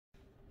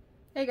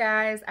Hey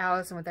guys,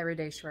 Allison with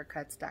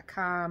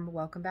everydayshortcuts.com.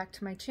 Welcome back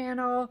to my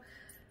channel.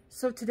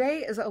 So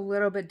today is a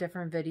little bit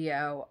different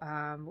video.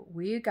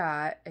 We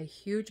got a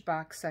huge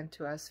box sent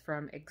to us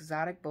from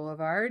Exotic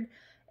Blvd,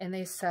 and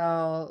they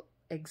sell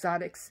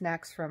exotic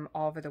snacks from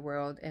all over the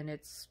world, and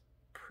it's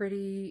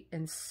pretty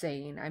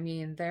insane. I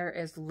mean, there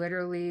is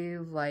literally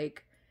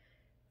like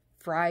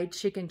fried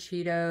chicken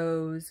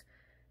Cheetos,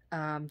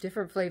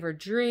 different flavored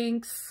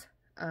drinks,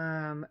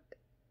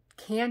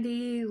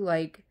 candy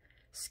like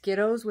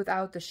Skittles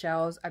without the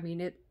shells. I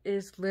mean, it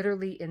is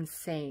literally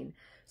insane.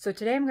 So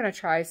today I'm going to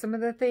try some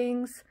of the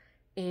things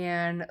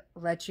and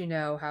let you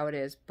know how it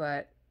is,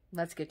 but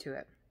let's get to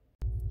it.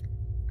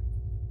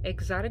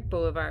 Exotic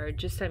Blvd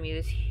just sent me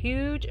this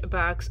huge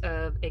box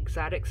of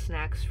exotic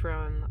snacks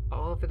from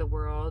all over the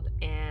world,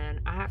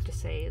 and I have to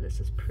say this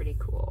is pretty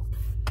cool.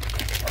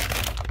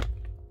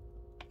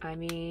 I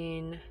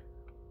mean,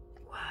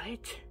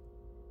 what?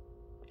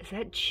 Is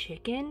that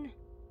chicken?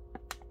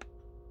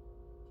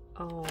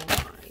 Oh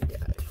my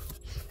god.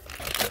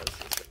 What else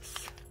is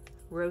this?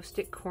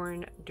 Roasted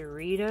corn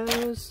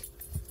Doritos.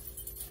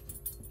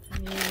 I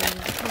mean,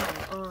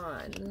 come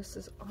on. This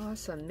is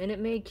awesome. Minute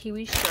Maid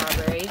kiwi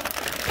strawberry.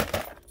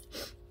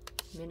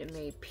 Minute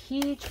Maid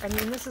peach. I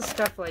mean, this is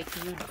stuff like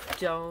you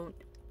don't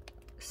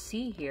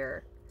see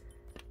here.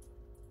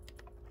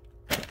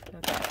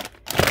 Okay.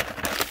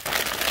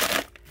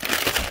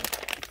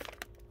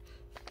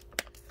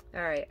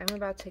 Alright, I'm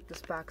about to take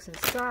this box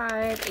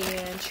inside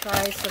and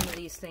try some of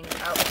these things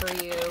out for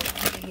you.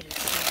 Wait a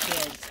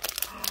second.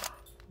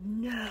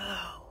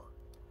 No!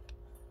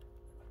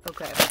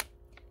 Okay.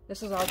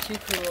 This is all too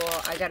cool.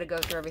 I gotta go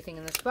through everything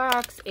in this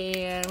box,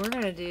 and we're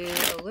gonna do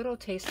a little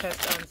taste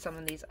test on some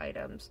of these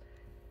items.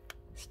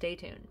 Stay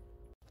tuned.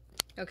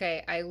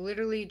 Okay, I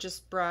literally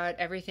just brought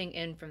everything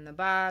in from the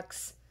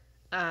box,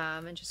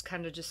 and just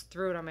kind of just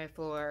threw it on my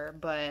floor,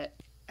 but,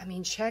 I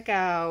mean, check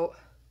out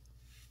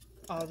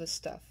all this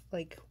stuff.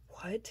 Like,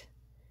 what?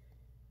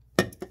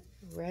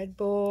 Red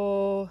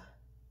Bull,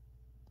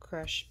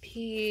 crushed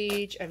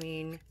peach, I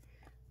mean,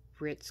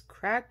 Ritz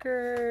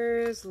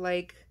crackers.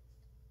 Like,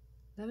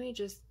 let me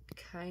just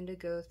kind of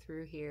go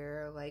through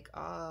here, like,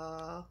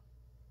 all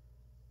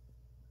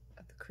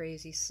of the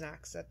crazy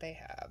snacks that they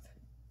have.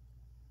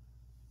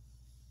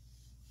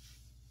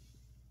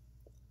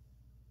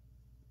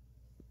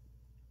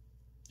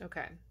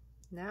 Okay.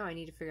 Now I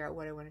need to figure out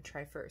what I want to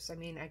try first. I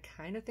mean, I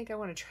kind of think I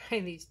want to try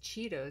these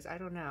Cheetos. I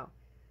don't know.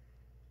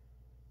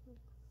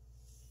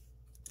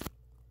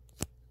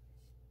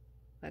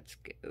 Let's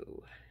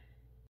go.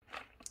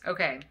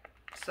 Okay,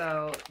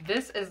 so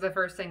this is the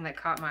first thing that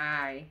caught my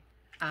eye.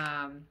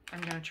 I'm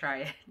going to try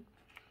it.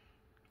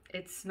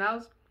 It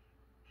smells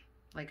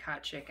like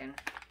hot chicken.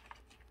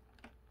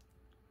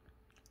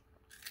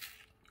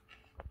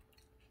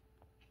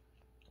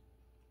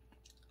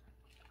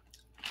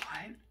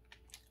 What?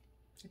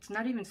 It's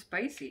not even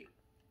spicy.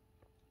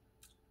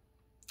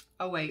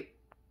 Oh wait,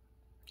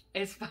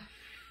 it's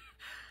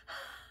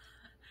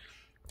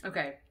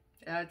okay.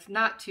 It's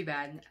not too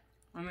bad.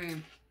 I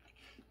mean,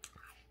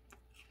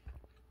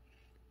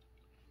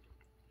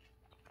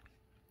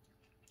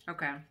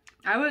 okay.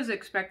 I was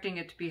expecting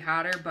it to be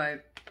hotter,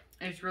 but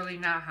it's really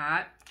not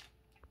hot,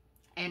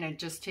 and it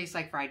just tastes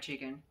like fried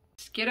chicken.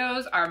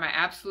 Skittles are my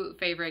absolute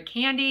favorite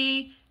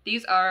candy.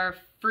 These are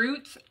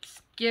fruits.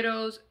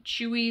 Skittles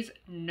Chewies,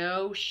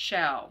 no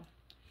shell.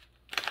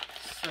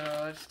 So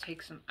let's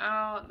take some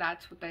out.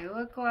 That's what they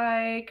look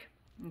like.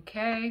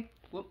 Okay.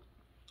 Whoop.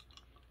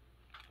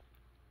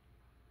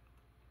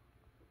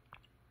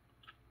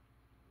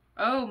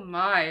 Oh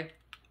my.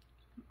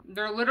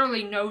 They're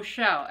literally no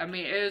shell. I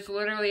mean, it is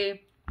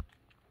literally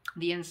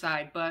the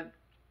inside, but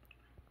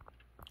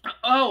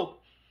oh,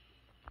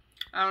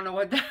 I don't know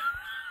what that.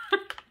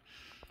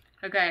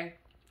 Okay,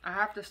 I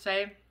have to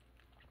say,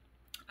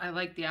 I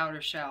like the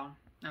outer shell.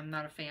 I'm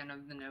not a fan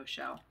of the no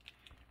shell.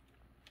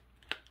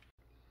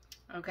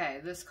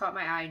 Okay, this caught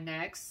my eye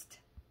next.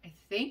 I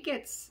think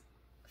it's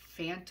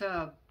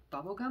Fanta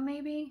bubblegum,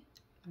 maybe?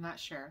 I'm not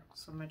sure,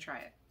 so I'm gonna try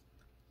it.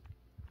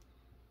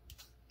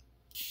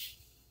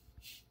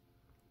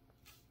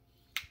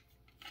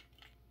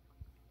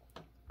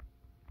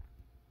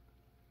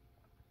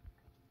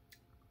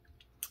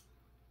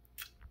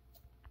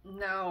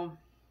 No,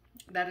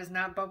 that is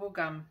not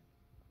bubblegum.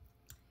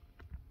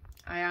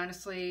 I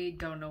honestly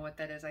don't know what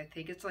that is. I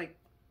think it's like,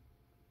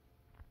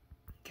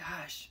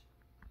 gosh,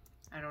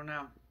 I don't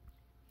know.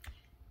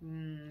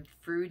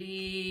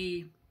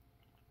 Fruity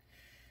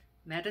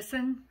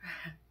medicine?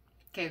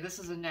 Okay, this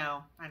is a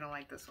no. I don't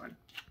like this one.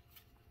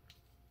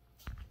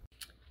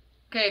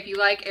 Okay, if you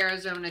like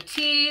Arizona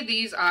tea,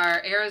 these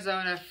are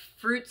Arizona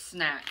fruit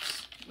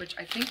snacks, which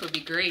I think would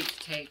be great to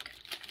take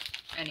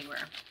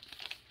anywhere.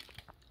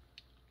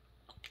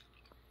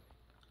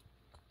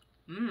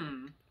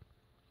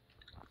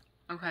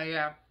 Okay,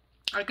 yeah.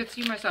 I could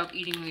see myself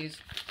eating these.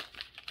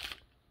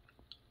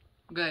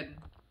 Good.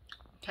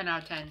 10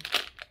 out of 10.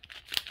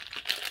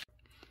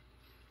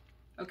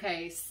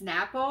 Okay,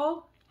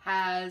 Snapple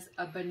has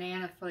a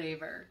banana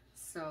flavor,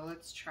 so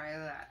let's try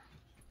that.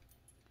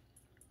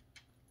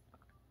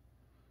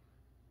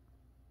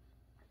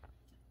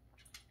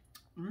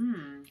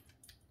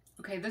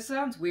 Okay, this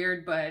sounds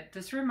weird, but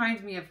this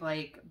reminds me of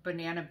like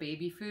banana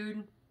baby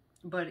food,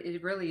 but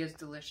it really is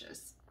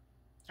delicious.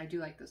 I do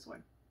like this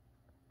one.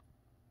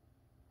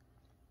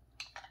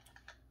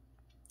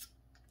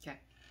 Okay.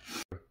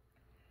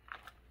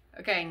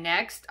 Okay,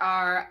 next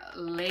are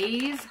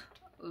Lays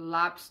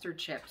Lobster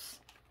chips.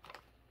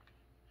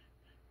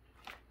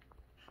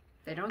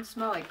 They don't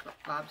smell like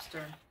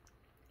lobster.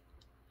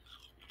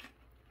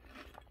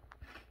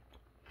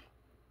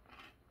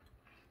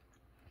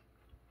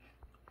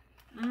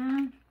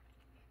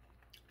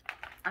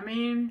 I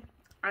mean,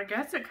 I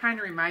guess it kind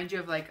of reminds you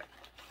of like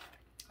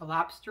a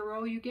lobster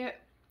roll you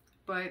get,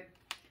 but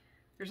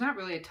there's not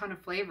really a ton of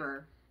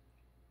flavor.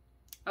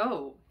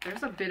 Oh,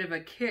 there's a bit of a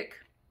kick.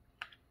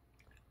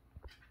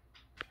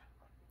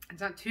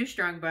 It's not too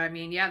strong, but I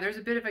mean, yeah, there's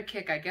a bit of a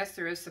kick. I guess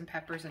there is some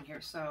peppers in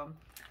here, so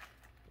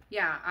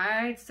yeah,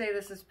 I'd say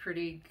this is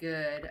pretty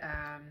good.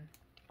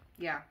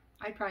 Yeah,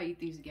 I'd probably eat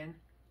these again.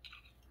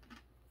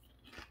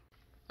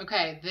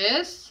 Okay,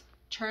 this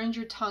turns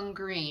your tongue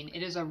green.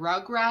 It is a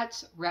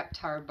Rugrats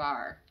Reptar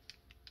Bar.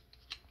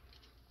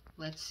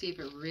 Let's see if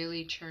it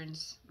really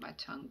turns my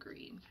tongue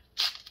green.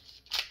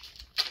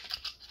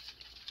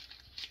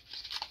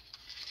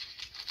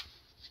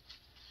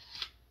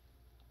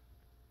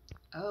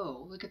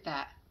 Oh, look at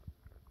that.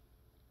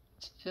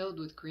 It's filled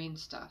with green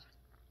stuff.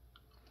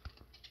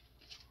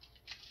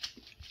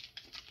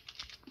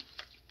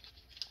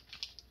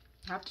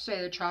 I have to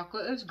say the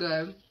chocolate is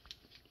good.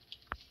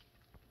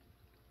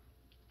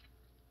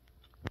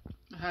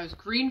 It has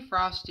green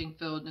frosting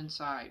filled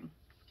inside.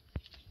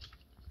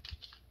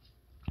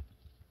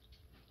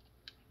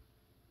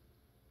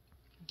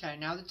 Okay,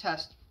 now the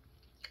test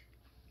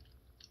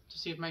to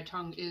see if my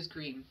tongue is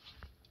green.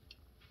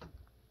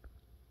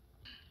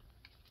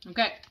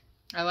 Okay,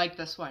 I like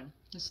this one.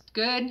 It's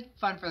good,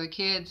 fun for the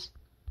kids.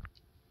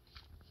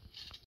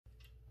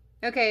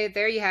 Okay,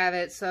 there you have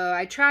it. So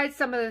I tried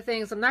some of the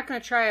things. I'm not going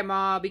to try them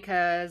all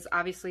because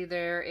obviously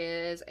there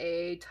is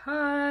a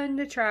ton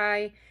to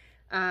try.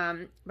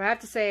 But I have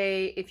to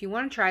say, if you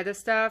want to try this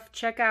stuff,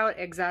 check out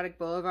Exotic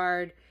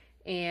Blvd,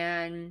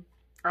 and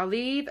I'll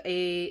leave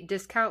a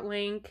discount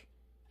link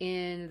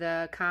in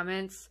the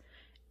comments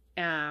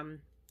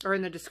or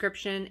in the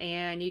description,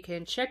 and you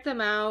can check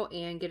them out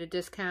and get a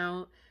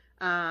discount.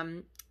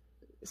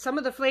 Some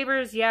of the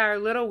flavors, yeah, are a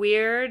little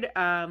weird,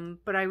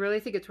 but I really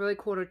think it's really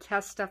cool to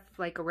test stuff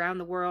like around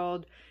the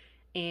world,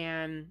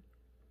 and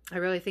I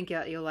really think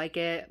you'll like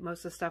it. Most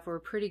of the stuff were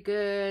pretty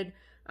good.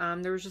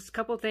 There was just a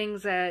couple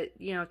things that,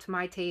 you know, to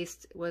my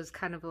taste was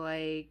kind of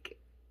like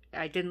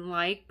I didn't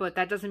like, but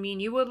that doesn't mean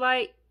you would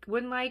like,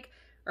 wouldn't like,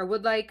 or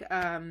would like.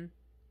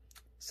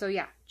 So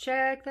yeah,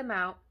 check them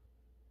out.